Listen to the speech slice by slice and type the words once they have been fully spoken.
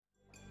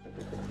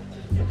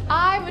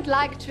I would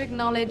like to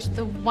acknowledge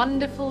the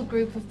wonderful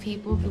group of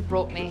people who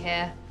brought me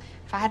here.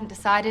 If I hadn't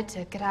decided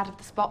to get out of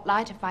the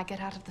spotlight, if I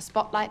get out of the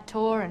spotlight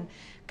tour and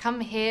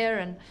come here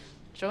and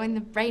join the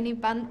brainy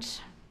bunch,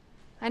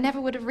 I never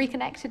would have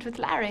reconnected with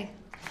Larry.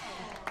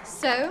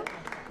 So,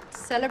 to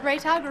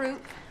celebrate our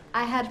group,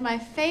 I had my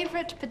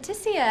favorite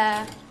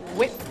patissiere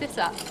whip this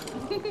up.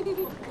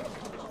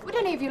 Would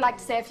any of you like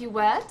to say a few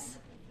words?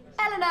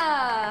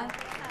 Eleanor!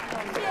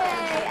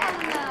 Yay,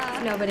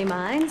 Eleanor! Nobody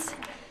minds.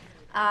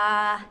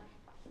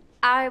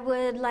 I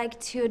would like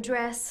to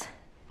address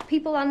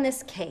people on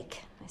this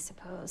cake, I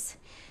suppose.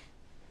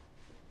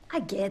 I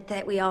get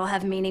that we all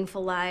have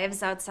meaningful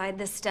lives outside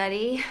this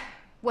study.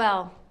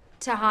 Well,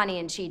 Tahani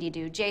and Chidi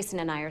do. Jason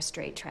and I are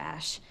straight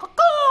trash.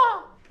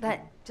 But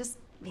just,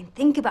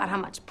 think about how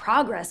much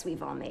progress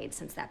we've all made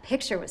since that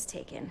picture was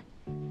taken.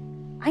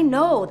 I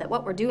know that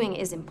what we're doing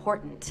is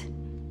important,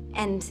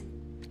 and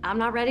I'm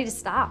not ready to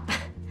stop.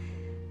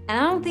 And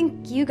I don't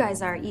think you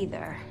guys are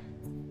either.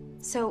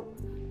 So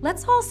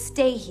let's all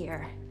stay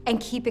here and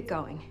keep it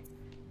going.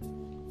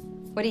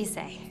 What do you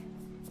say?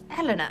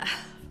 Eleanor,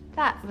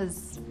 that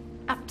was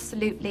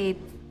absolutely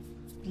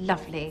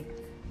lovely.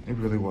 It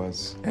really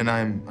was. And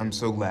I'm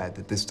so glad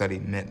that this study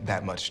meant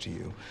that much to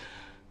you.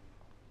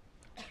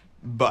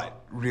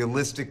 But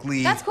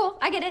realistically... That's cool.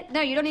 I get it.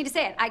 No, you don't need to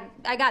say it.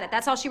 I got it.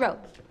 That's all she wrote.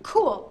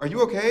 Cool. Are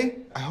you okay?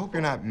 I hope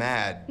you're not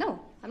mad. No,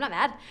 I'm not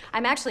mad.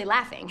 I'm actually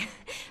laughing.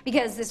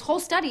 Because this whole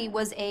study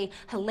was a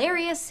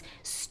hilarious,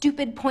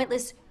 stupid,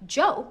 pointless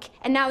joke,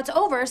 and now it's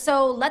over,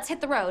 so let's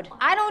hit the road.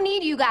 I don't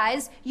need you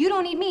guys. You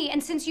don't need me.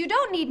 And since you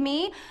don't need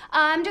me,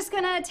 I'm just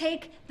gonna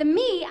take the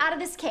me out of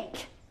this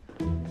cake.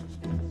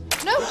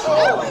 No,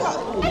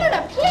 no!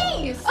 Eleanor,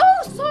 please!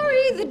 Oh,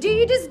 sorry, the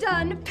deed is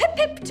done. Pip,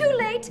 pip, too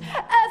late.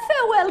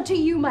 Farewell to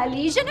you, my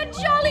liege, and a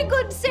jolly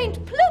good St.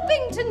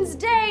 Ploopington's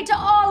Day to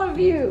all of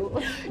you.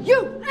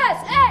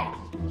 USA!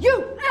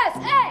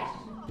 USA!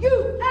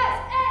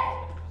 USA!